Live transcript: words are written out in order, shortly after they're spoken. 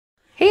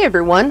Hey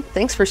everyone,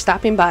 thanks for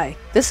stopping by.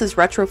 This is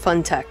Retro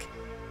Fun Tech.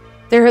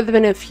 There have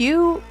been a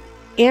few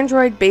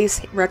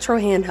Android-based retro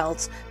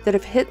handhelds that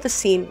have hit the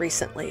scene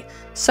recently,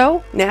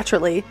 so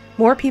naturally,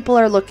 more people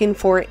are looking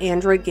for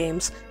Android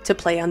games to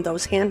play on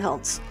those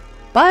handhelds.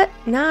 But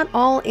not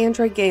all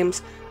Android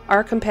games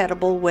are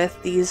compatible with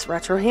these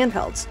retro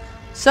handhelds.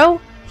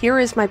 So here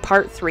is my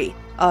part 3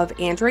 of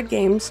Android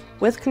games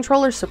with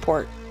controller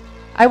support.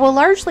 I will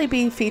largely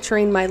be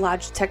featuring my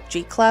Logitech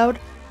G Cloud,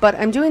 but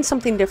I'm doing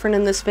something different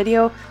in this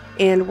video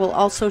and will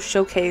also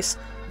showcase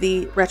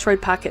the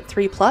Retroid Pocket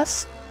 3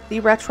 Plus, the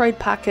Retroid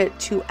Pocket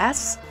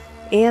 2S,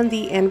 and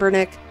the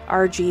Anbernic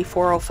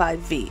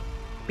RG405v.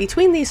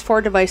 Between these 4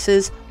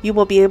 devices, you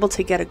will be able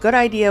to get a good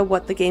idea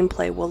what the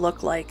gameplay will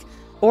look like,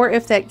 or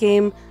if that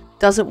game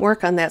doesn't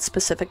work on that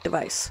specific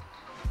device.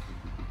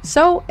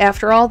 So,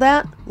 after all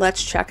that,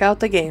 let's check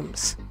out the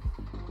games.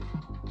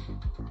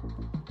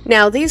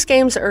 Now, these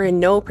games are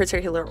in no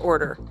particular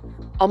order.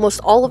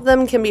 Almost all of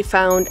them can be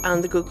found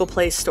on the Google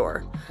Play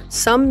Store.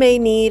 Some may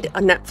need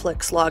a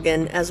Netflix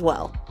login as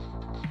well.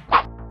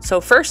 So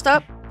first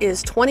up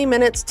is 20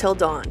 Minutes Till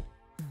Dawn.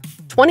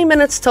 20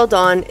 Minutes Till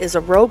Dawn is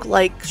a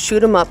roguelike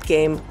shoot-'em-up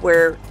game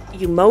where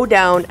you mow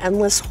down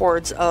endless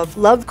hordes of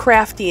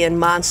Lovecraftian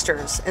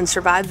monsters and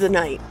survive the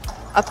night.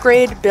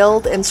 Upgrade,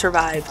 build, and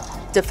survive.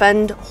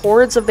 Defend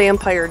hordes of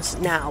vampires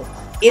now.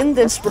 In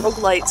this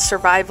roguelite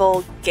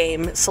survival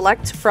game,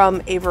 select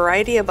from a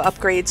variety of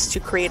upgrades to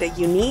create a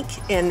unique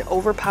and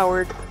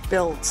overpowered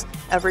builds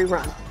every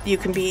run. You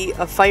can be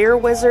a fire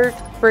wizard,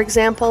 for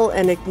example,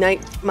 and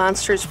ignite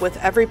monsters with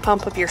every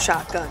pump of your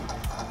shotgun,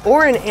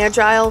 or an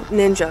agile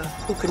ninja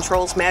who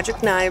controls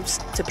magic knives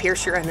to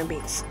pierce your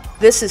enemies.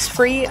 This is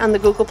free on the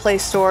Google Play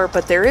Store,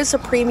 but there is a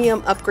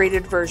premium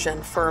upgraded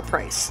version for a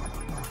price.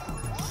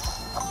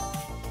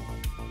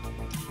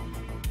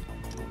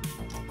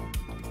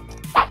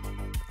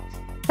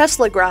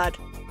 Teslagrad.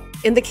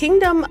 In the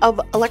kingdom of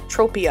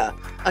Electropia,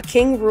 a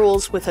king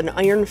rules with an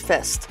iron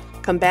fist,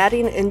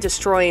 combating and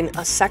destroying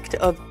a sect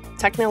of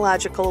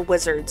technological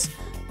wizards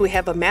who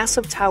have a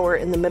massive tower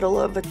in the middle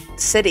of a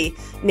city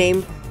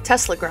named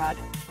Teslagrad.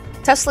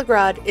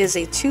 Teslagrad is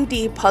a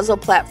 2D puzzle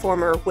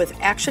platformer with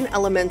action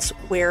elements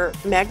where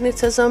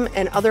magnetism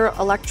and other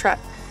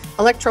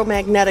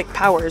electromagnetic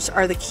powers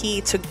are the key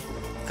to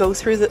go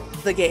through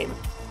the game,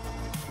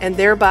 and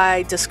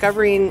thereby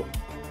discovering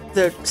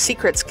the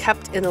secrets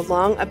kept in the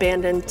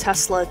long-abandoned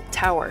Tesla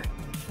Tower.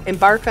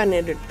 Embark on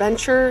an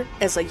adventure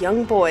as a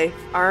young boy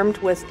armed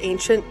with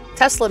ancient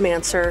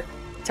Teslamancer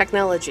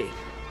technology.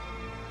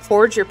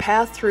 Forge your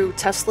path through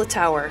Tesla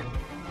Tower.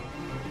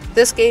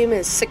 This game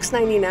is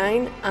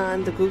 $6.99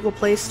 on the Google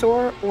Play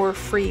Store or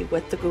free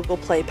with the Google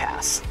Play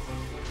Pass.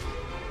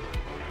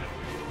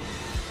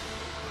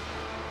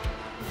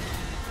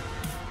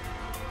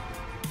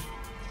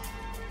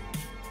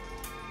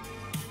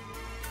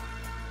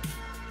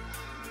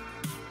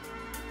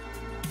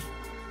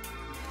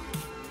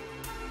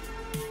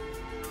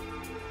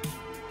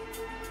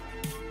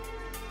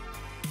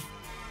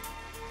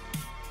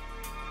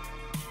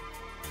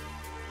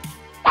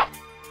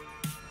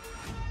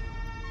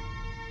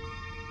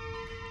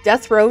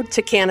 Death Road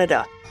to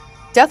Canada.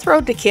 Death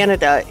Road to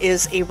Canada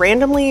is a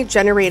randomly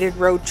generated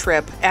road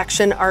trip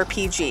action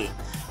RPG.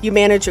 You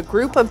manage a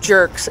group of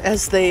jerks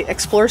as they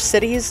explore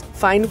cities,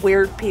 find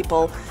weird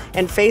people,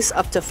 and face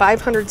up to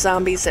 500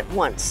 zombies at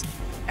once.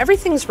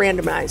 Everything's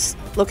randomized.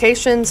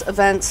 Locations,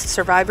 events,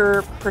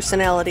 survivor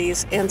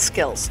personalities, and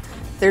skills.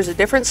 There's a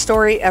different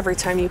story every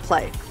time you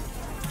play.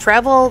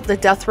 Travel the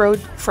Death Road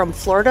from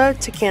Florida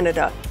to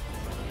Canada,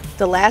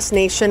 the last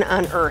nation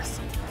on Earth.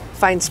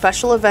 Find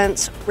special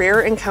events,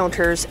 rare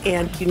encounters,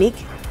 and unique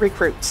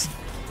recruits.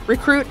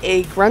 Recruit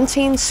a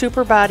grunting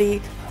super body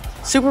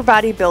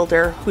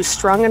builder who's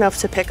strong enough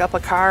to pick up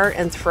a car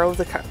and throw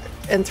the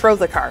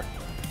car.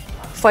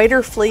 Fight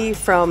or flee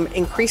from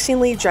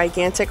increasingly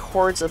gigantic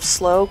hordes of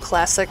slow,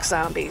 classic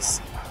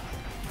zombies.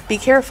 Be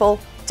careful,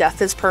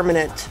 death is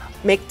permanent.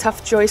 Make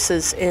tough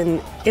choices in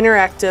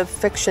interactive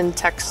fiction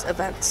text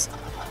events.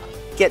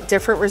 Get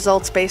different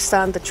results based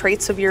on the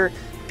traits of your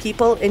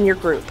people in your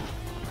group.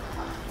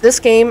 This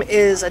game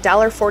is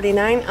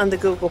 $1.49 on the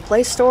Google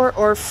Play Store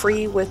or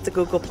free with the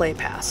Google Play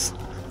Pass.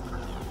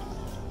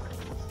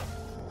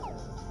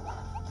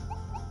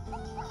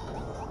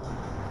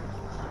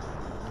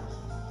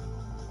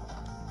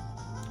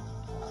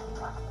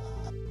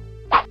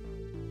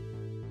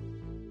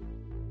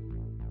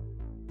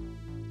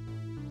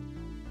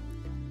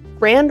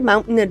 Grand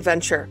Mountain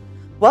Adventure.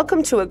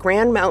 Welcome to a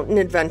Grand Mountain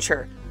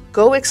Adventure.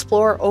 Go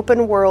explore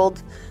open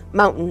world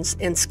mountains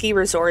and ski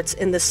resorts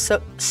in the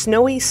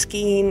snowy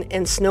skiing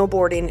and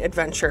snowboarding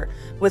adventure.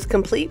 With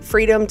complete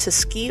freedom to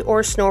ski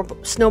or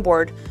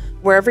snowboard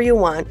wherever you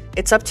want,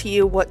 it's up to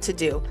you what to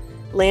do.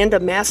 Land a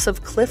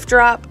massive cliff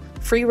drop,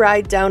 free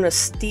ride down a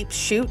steep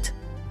chute,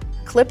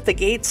 clip the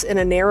gates in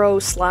a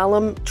narrow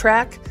slalom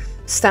track,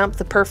 stomp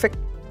the perfect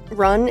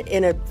run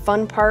in a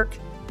fun park,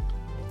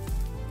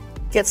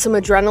 get some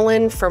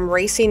adrenaline from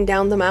racing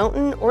down the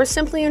mountain, or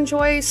simply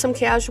enjoy some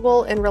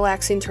casual and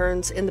relaxing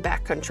turns in the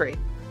backcountry.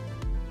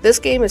 This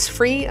game is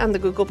free on the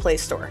Google Play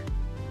Store.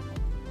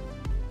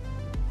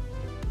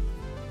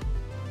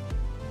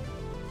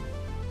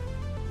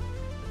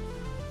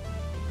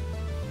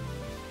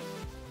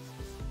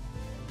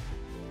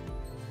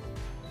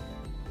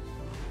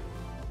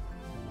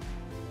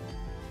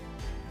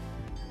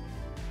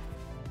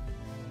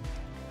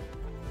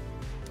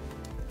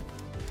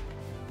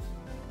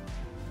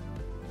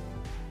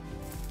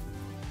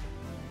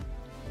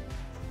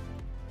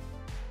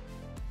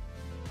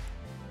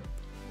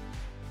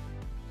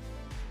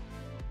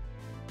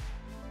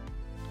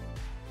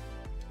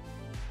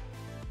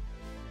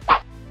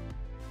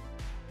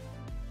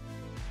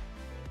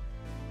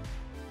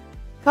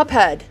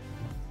 Cuphead.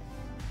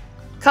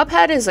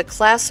 Cuphead is a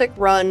classic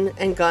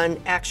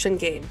run-and-gun action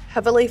game,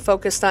 heavily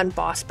focused on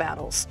boss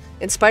battles.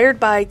 Inspired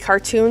by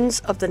cartoons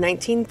of the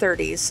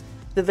 1930s,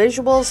 the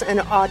visuals and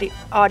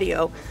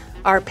audio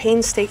are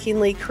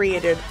painstakingly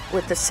created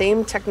with the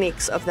same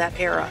techniques of that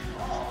era.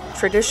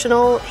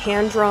 Traditional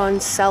hand-drawn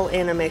cell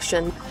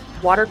animation,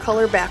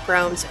 watercolor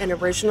backgrounds, and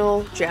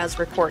original jazz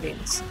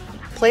recordings.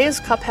 Play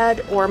as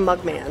Cuphead or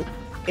Mugman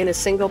in a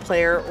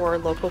single-player or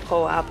local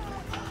co-op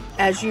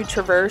as you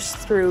traverse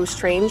through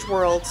strange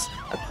worlds,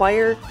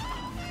 acquire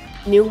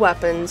new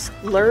weapons,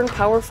 learn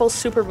powerful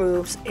super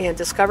moves, and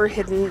discover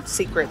hidden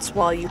secrets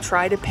while you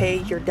try to pay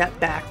your debt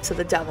back to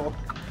the devil.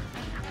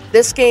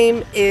 This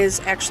game is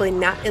actually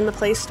not in the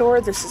Play Store.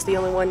 This is the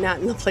only one not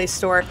in the Play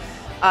Store.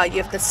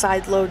 You have to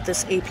sideload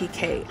this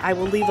APK. I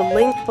will leave a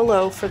link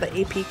below for the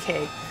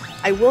APK.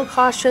 I will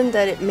caution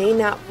that it may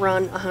not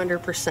run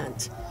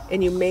 100%,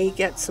 and you may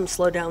get some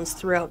slowdowns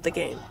throughout the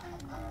game.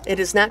 It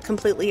is not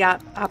completely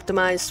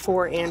optimized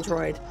for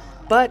Android,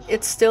 but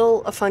it's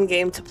still a fun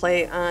game to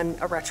play on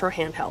a retro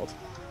handheld.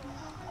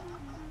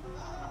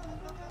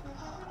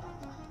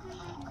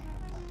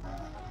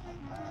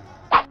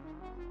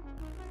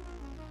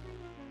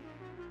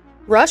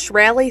 Rush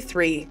Rally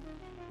 3.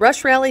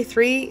 Rush Rally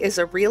 3 is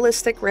a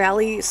realistic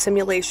rally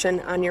simulation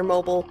on your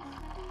mobile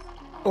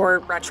or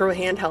retro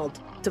handheld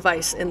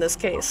device in this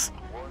case.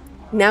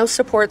 Now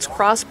supports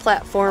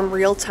cross-platform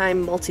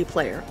real-time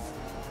multiplayer.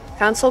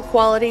 Console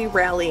quality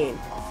rallying,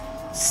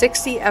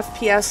 60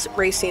 FPS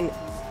racing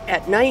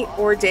at night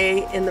or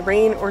day, in the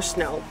rain or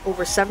snow,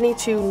 over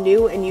 72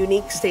 new and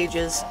unique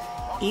stages,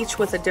 each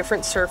with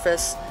different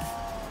surface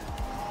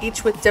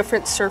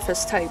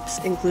types,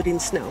 including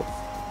snow.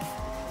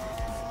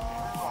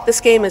 This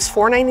game is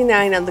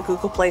 $4.99 on the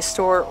Google Play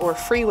Store or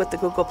free with the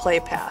Google Play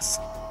Pass.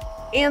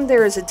 And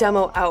there is a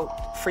demo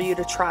out for you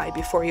to try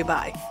before you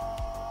buy.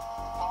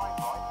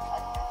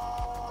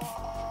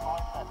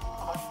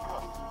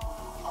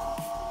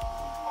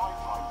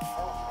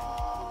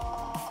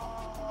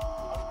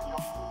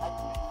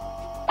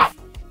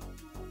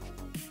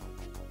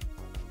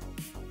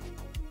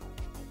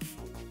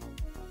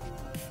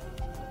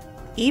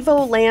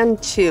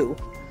 Evoland 2.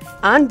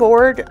 On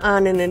board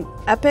on an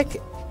epic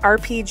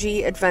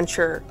RPG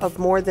adventure of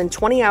more than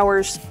 20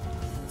 hours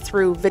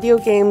through video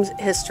games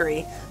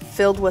history,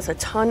 filled with a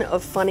ton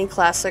of funny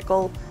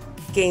classical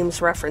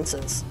games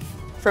references.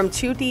 From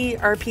 2D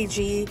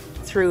RPG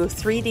through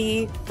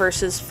 3D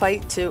versus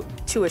fight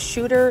to a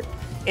shooter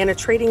and a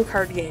trading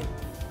card game.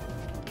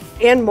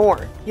 And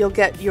more. You'll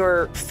get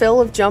your fill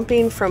of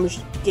jumping from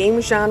game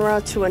genre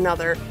to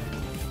another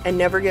and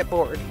never get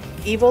bored.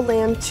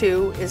 Evoland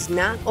 2 is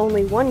not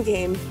only one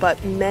game,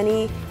 but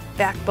many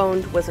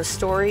backboned with a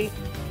story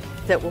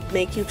that will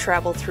make you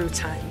travel through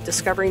time,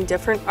 discovering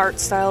different art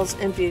styles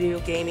and video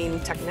gaming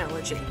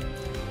technology.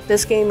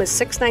 This game is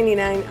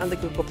 $6.99 on the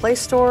Google Play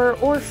Store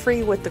or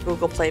free with the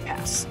Google Play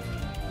Pass.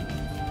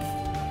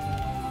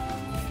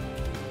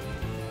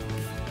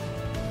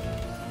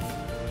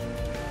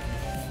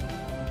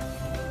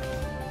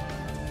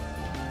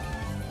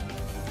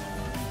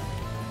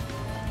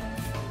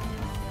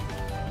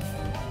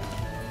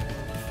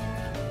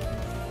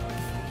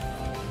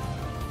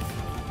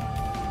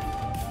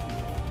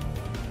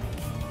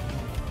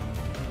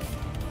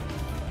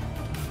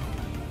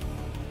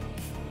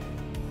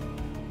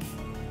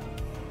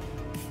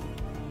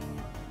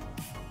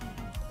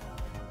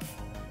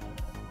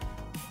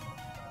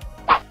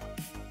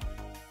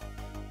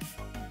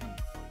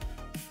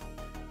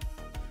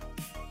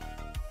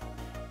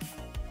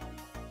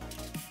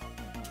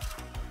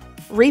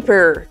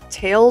 Reaper,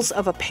 Tales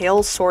of a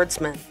Pale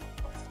Swordsman.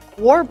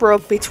 War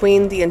broke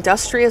between the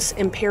industrious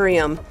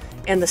Imperium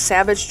and the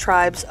savage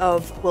tribes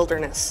of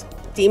Wilderness.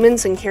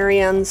 Demons and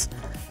carrions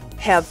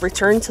have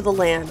returned to the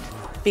land,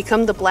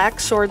 become the Black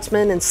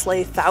Swordsmen, and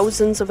slay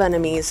thousands of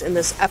enemies in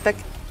this epic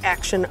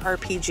action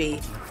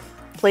RPG.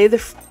 Play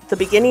the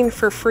beginning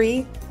for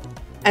free,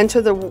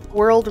 enter the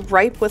world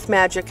ripe with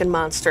magic and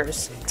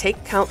monsters,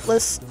 take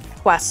countless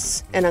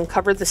quests, and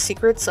uncover the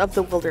secrets of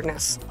the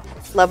wilderness.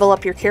 Level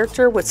up your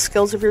character with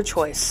skills of your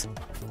choice.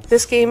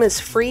 This game is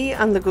free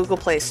on the Google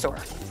Play Store.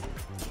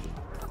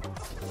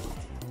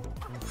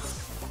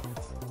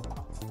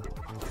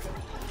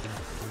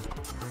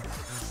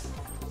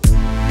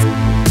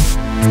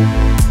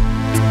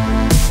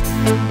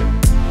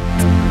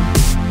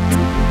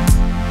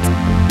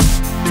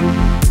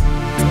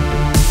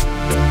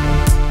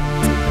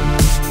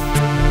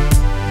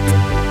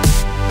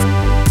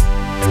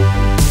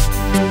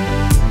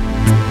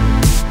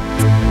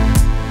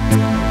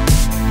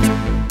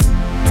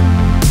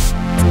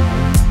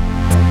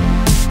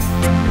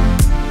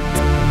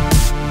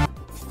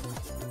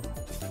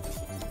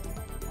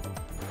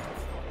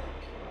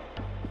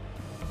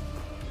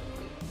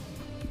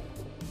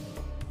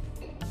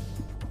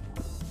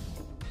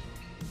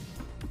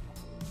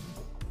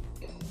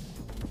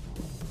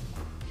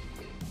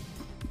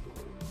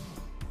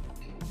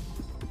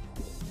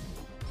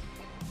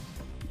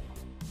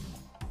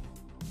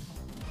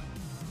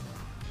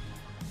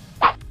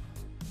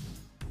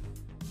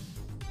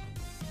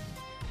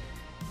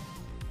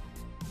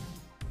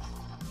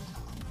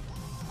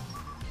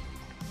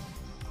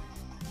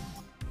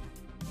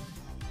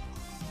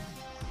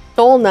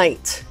 Soul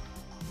Knight.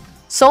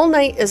 Soul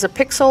Knight is a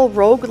pixel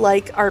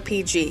rogue-like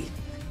RPG.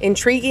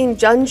 Intriguing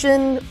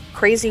dungeon,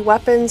 crazy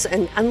weapons,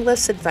 and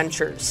endless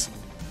adventures.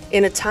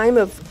 In a time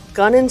of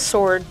gun and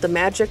sword, the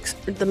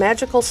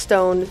magical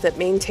stone that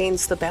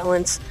maintains the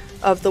balance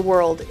of the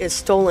world is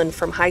stolen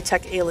from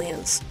high-tech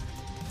aliens.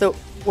 The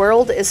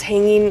world is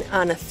hanging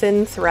on a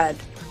thin thread.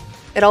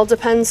 It all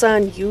depends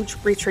on you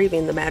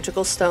retrieving the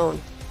magical stone.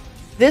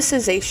 This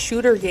is a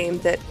shooter game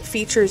that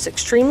features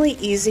extremely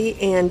easy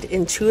and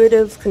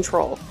intuitive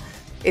control.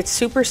 It's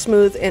super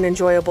smooth and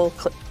enjoyable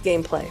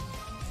gameplay.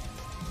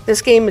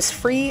 This game is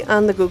free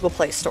on the Google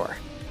Play Store.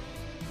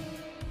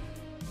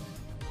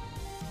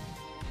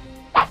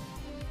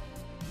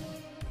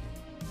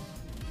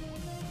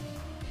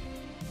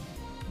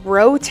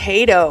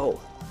 Brotato.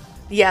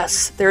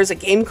 Yes, there's a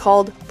game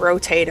called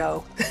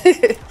Brotato.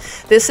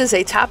 This is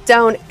a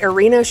top-down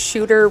arena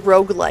shooter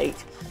roguelike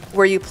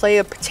where you play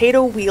a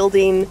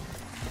potato-wielding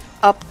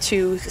up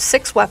to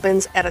 6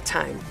 weapons at a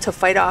time to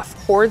fight off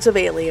hordes of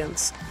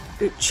aliens.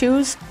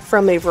 Choose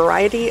from a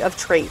variety of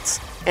traits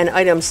and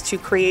items to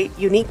create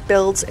unique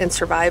builds and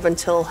survive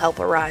until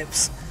help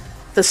arrives.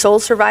 The sole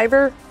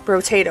survivor,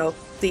 Brotato,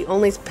 the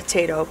only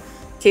potato,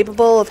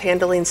 capable of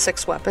handling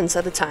 6 weapons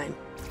at a time.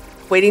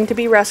 Waiting to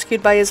be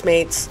rescued by his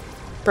mates,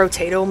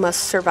 Brotato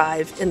must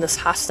survive in this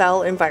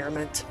hostile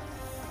environment.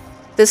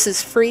 This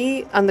is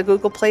free on the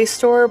Google Play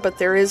Store, but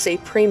there is a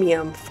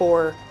premium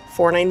for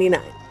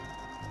 $4.99.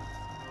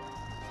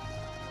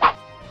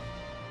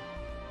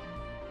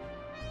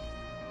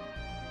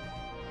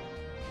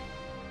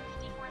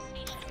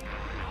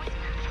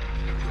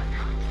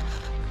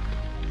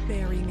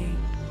 Bury me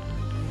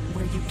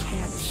where you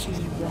can't see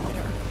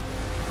water.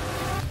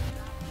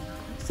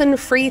 Then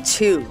Free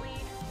 2,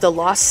 The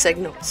Lost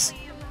Signals.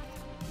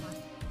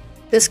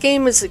 This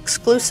game is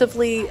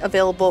exclusively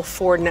available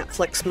for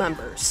Netflix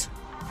members.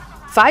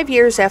 5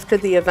 years after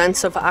the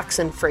events of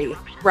Oxenfree,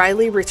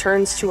 Riley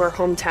returns to her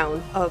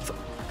hometown of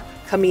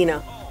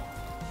Kamina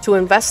to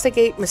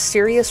investigate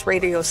mysterious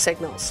radio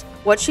signals.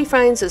 What she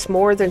finds is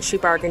more than she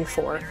bargained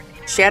for.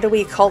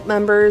 Shadowy cult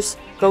members,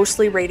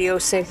 ghostly radio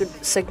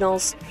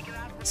signals,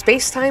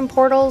 space-time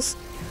portals.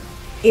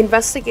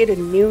 Investigate a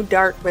new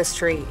dark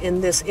mystery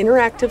in this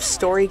interactive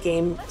story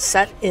game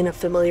set in a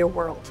familiar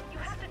world.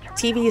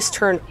 TVs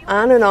turn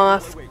on and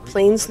off,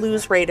 planes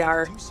lose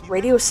radar,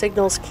 radio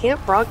signals can't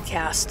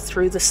broadcast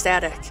through the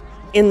static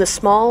in the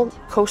small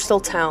coastal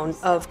town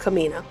of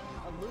Kamina.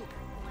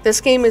 This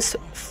game is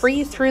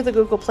free through the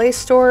Google Play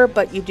Store,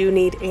 but you do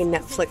need a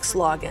Netflix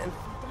login.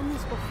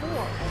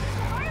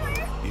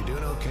 You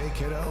doing okay,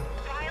 kiddo?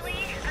 Riley,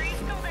 are you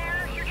still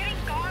there? You're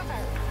getting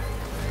garbled.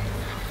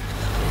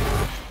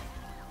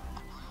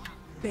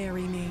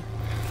 Bury me.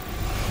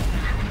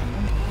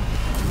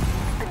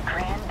 The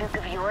Grand Duke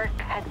of York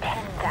had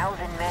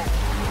 10,000 men.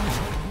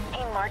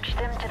 He marched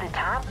them to the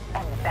top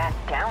and back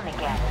down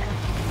again.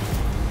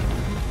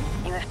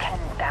 You have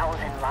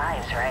 10,000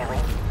 lives, Riley.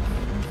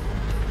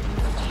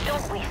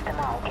 Don't waste them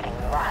all getting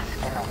lost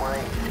in the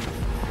woods.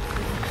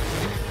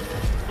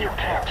 You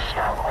can't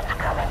stop what's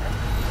coming.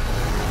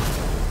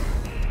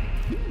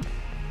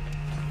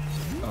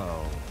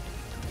 Oh,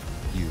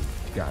 you've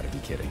got to be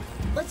kidding.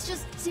 Let's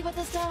just see what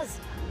this does.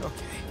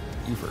 Okay,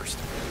 you first.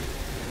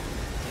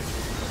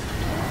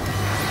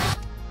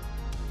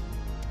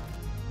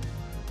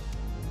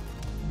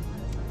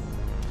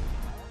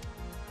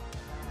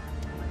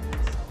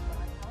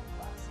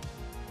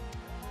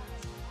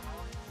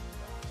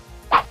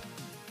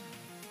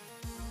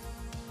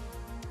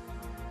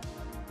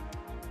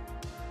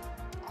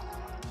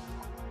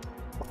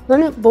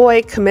 Turnip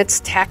Boy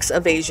commits tax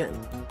evasion.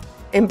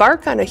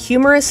 Embark on a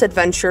humorous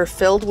adventure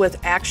filled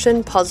with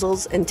action,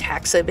 puzzles, and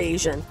tax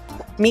evasion.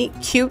 Meet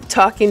cute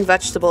talking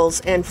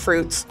vegetables and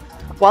fruits,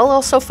 while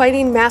also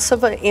fighting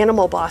massive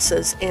animal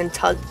bosses and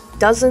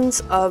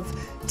dozens of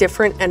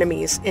different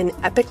enemies in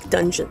epic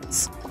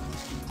dungeons.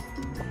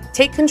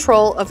 Take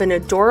control of an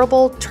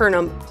adorable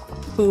turnip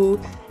who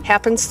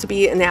happens to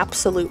be an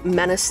absolute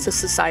menace to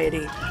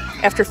society.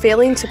 After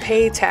failing to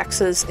pay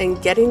taxes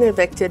and getting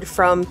evicted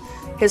from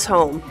his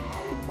home,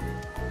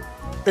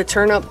 the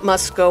turnip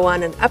must go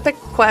on an epic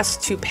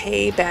quest to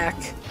pay back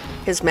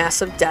his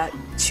massive debt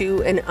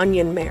to an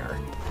onion mayor.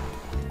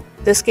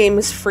 This game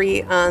is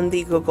free on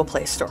the Google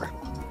Play Store.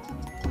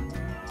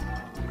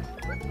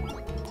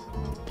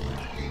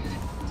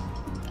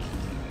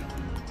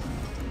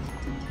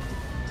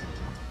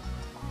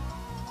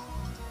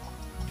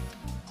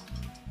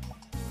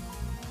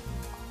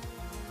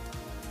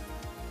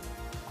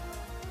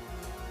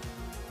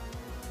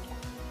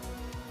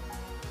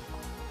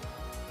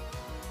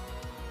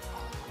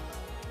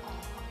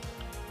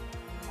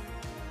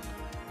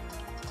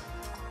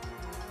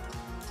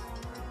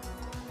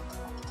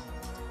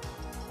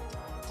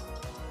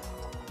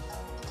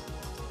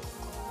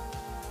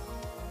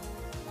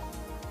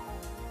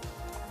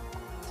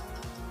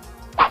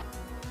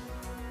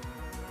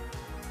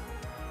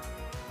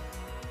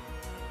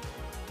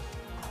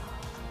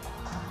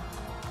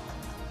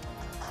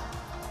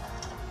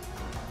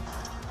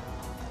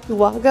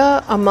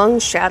 Uwaga Among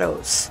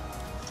Shadows.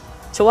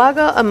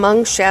 Tuaga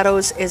Among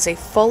Shadows is a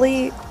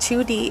fully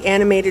 2D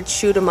animated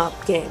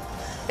shoot-'em-up game.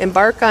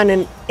 Embark on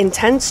an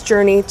intense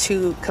journey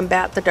to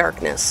combat the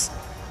darkness.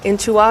 In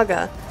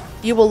Tuaga,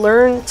 you will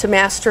learn to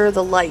master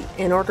the light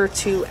in order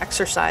to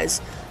exorcise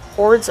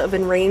hordes of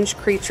enraged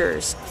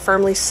creatures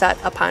firmly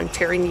set upon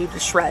tearing you to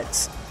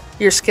shreds.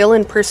 Your skill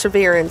and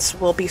perseverance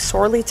will be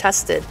sorely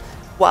tested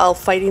while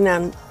fighting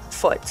on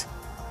foot,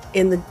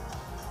 in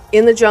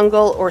the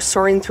jungle, or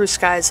soaring through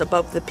skies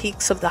above the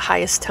peaks of the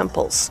highest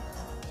temples.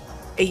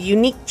 A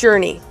unique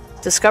journey.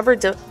 Discover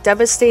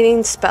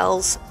devastating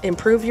spells,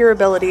 improve your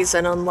abilities,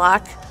 and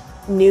unlock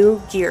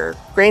new gear,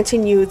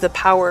 granting you the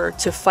power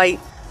to fight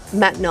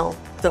Metnil,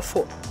 the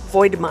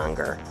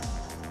Voidmonger.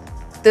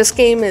 This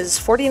game is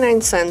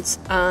 49 cents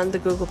on the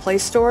Google Play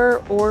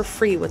Store or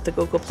free with the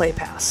Google Play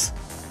Pass.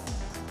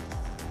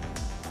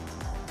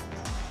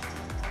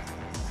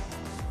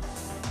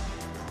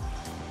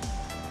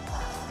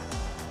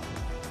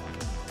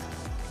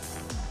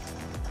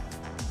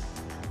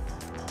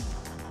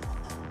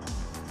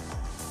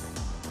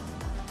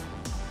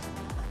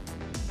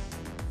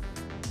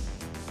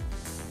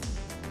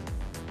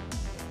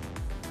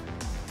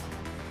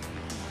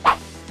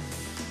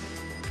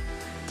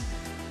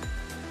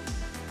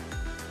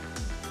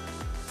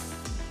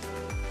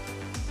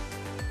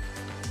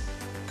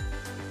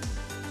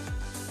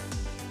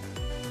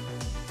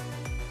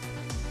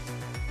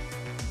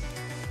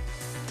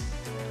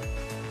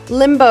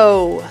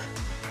 Limbo.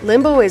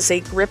 Limbo is a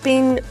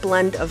gripping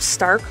blend of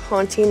stark,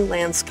 haunting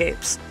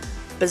landscapes,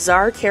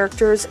 bizarre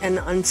characters, and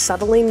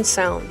unsettling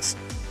sounds.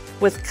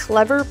 With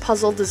clever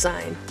puzzle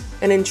design,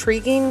 an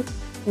intriguing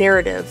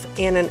narrative,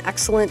 and an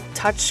excellent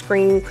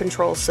touchscreen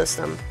control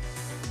system,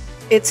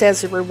 it's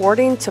as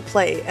rewarding to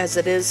play as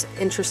it is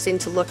interesting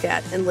to look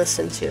at and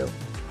listen to.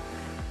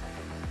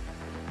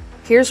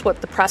 Here's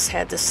what the press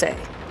had to say.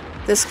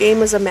 This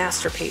game is a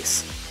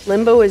masterpiece.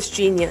 Limbo is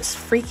genius,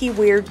 freaky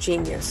weird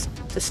genius,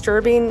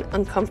 disturbing,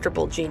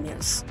 uncomfortable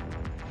genius.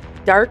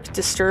 Dark,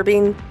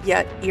 disturbing,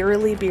 yet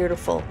eerily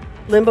beautiful.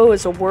 Limbo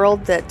is a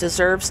world that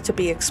deserves to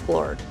be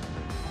explored.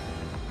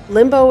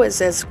 Limbo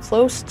is as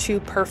close to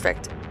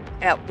perfect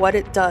at what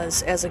it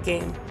does as a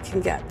game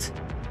can get.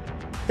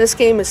 This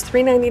game is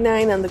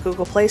 $3.99 on the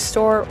Google Play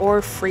Store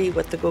or free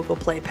with the Google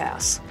Play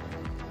Pass.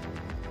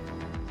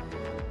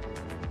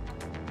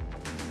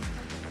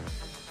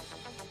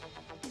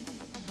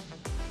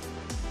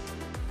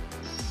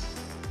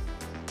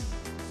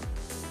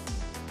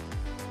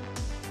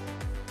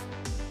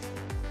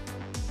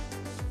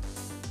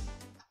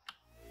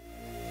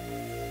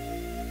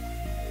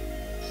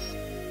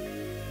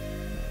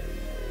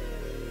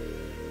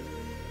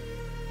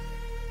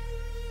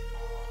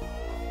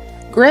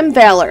 Grim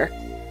Valor.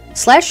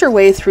 Slash your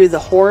way through the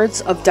hordes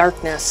of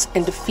darkness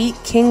and defeat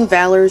King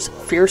Valor's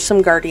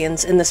fearsome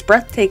guardians in this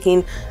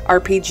breathtaking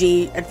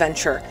RPG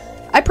adventure.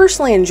 I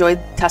personally enjoyed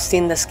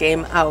testing this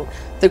game out.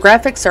 The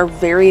graphics are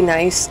very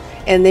nice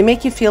and they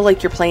make you feel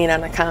like you're playing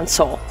on a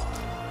console.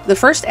 The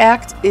first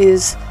act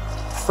is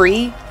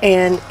free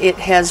and it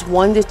has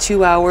 1 to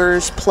 2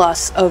 hours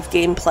plus of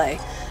gameplay,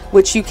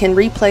 which you can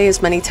replay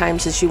as many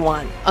times as you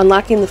want.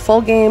 Unlocking the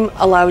full game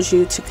allows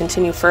you to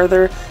continue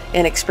further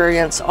and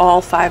experience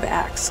all 5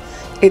 acts.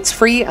 It's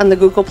free on the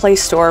Google Play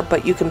Store,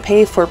 but you can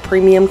pay for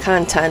premium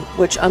content,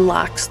 which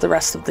unlocks the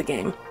rest of the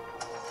game.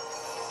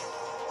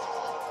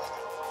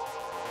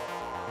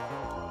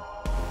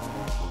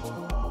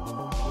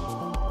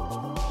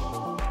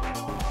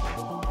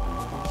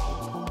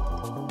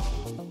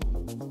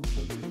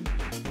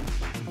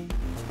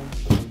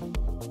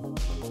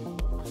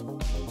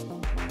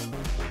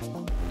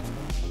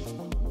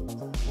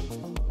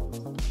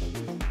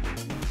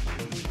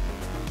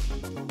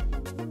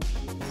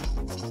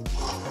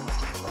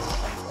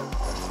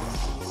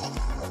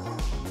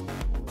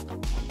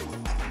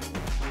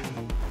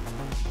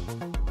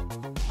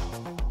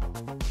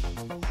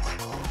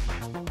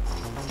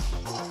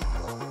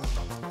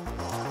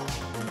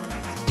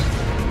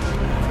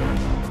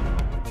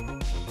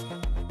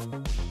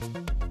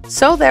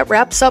 So that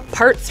wraps up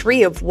part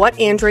 3 of what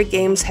Android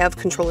games have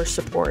controller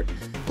support.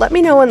 Let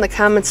me know in the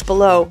comments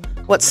below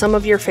what some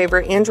of your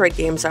favorite Android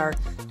games are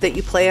that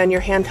you play on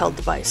your handheld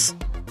device.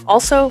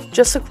 Also,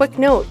 just a quick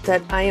note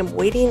that I am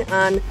waiting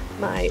on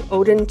my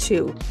Odin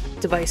 2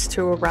 device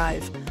to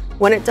arrive.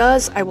 When it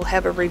does, I will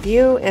have a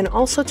review and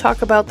also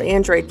talk about the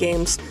Android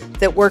games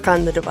that work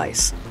on the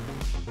device.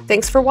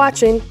 Thanks for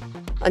watching.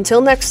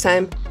 Until next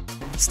time,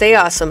 stay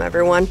awesome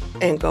everyone,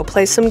 and go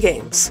play some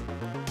games.